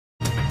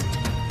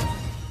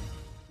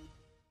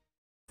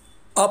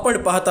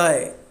आपण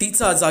पाहताय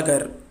तिचा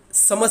जागर,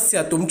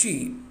 समस्या तुमची,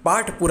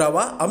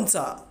 पाठपुरावा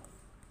आमचा।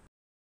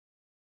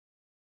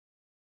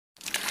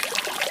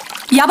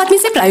 या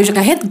बातमीचे प्रायोजक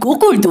आहेत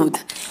गोकुळ दूध।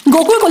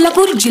 गोकुळ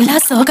कोल्हापूर जिल्हा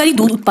सहकारी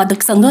दूध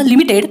उत्पादक संघ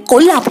लिमिटेड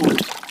कोल्हापूर।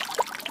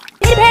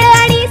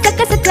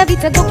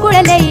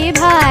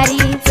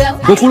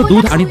 गोकुळ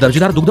दूध आणि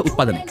दर्जेदार दुग्ध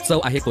उत्पादने, चव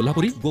आहे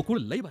कोल्हापुरी, गोकुळ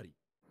लई भारी।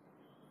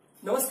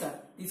 नमस्कार,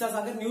 तिचा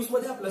जागर न्यूज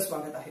मध्ये आपलं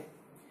स्वागत आहे।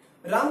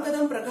 राम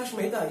कदम, प्रकाश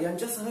मेहता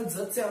यांच्यासह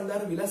जतचे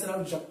आमदार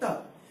विलासराव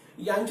जगताप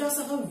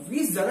यांच्यासह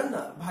 20 जणांना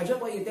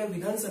भाजप येत्या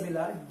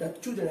विधानसभेला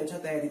डच्चू देण्याच्या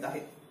तयारीत आहे।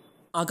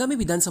 आगामी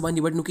विधानसभा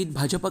निवडणुकीत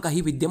भाजप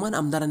काही विद्यमान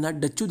आमदारांना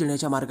डच्चू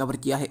देण्याच्या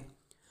मार्गावरती आहे।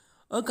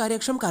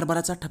 अकार्यक्षम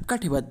कारभाराचा ठपका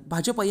ठेवत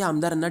भाजप या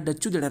आमदारांना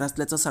डच्चू देणार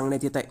असल्याचं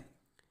सांगण्यात येत आहे।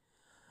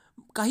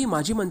 काही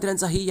माजी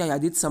मंत्र्यांचाही या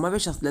यादीत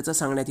समावेश असल्याचं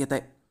सांगण्यात येत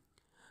आहे।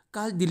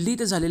 काल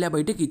दिल्लीत झालेल्या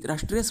बैठकीत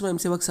राष्ट्रीय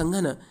स्वयंसेवक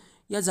संघानं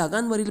या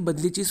जागांवरील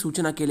बदलीची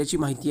सूचना केल्याची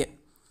माहिती आहे।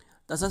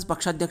 तसंच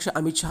पक्षाध्यक्ष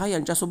अमित शहा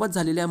यांच्यासोबत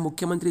झालेल्या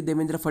मुख्यमंत्री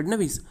देवेंद्र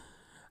फडणवीस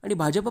आणि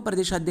भाजप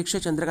प्रदेशाध्यक्ष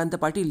चंद्रकांत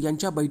पाटील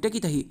यांच्या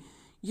बैठकीतही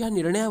या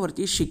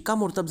निर्णयावरती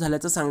शिक्कामोर्तब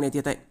झाल्याचं सांगण्यात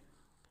येत आहे।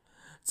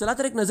 चला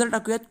तर एक नजर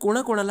टाकूयात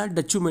कोणाकोणाला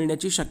डच्चू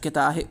मिळण्याची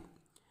शक्यता आहे।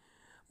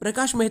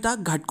 प्रकाश मेहता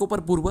घाटकोपर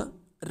पूर्व,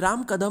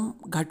 राम कदम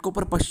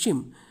घाटकोपर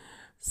पश्चिम,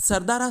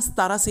 सरदारा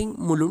तारासिंग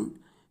मुलुंड,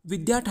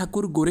 विद्या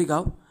ठाकूर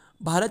गोरेगाव,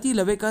 भारती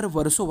लवेकर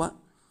वर्सोवा,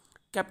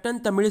 कॅप्टन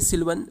तमिळ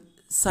सिल्वन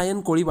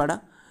सायन कोळीवाडा,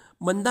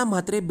 मंदा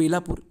म्हात्रे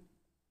बेलापूर,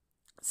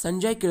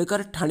 संजय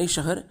केळकर ठाणे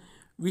शहर,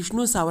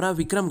 विष्णू सावरा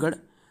विक्रमगड,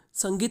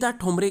 संगीता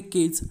ठोंबरे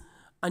केज,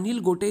 अनिल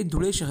गोटे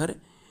धुळे शहर,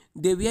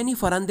 देवयानी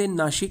फरांदे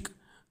नाशिक,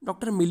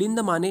 डॉक्टर मिलिंद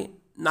माने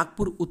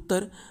नागपूर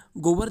उत्तर,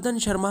 गोवर्धन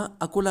शर्मा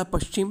अकोला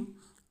पश्चिम,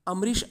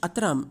 अमरीश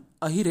अतराम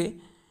अहिरे,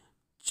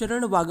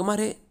 चरण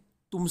वाघमारे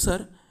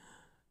तुमसर,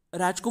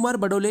 राजकुमार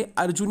बडोले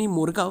अर्जुनी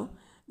मोरगाव,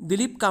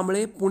 दिलीप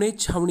कांबळे पुणे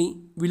छावणी,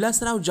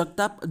 विलासराव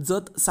जगताप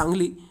जत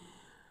सांगली,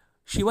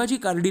 शिवाजी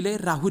कार्डिले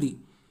राहुरी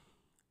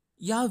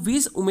या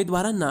 20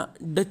 उमेदवारांना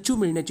डच्चू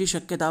मिळण्याची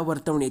शक्यता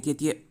वर्तवण्यात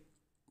येते।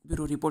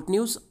 ब्युरो रिपोर्ट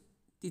न्यूज,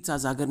 तिचा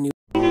जागर न्यूज।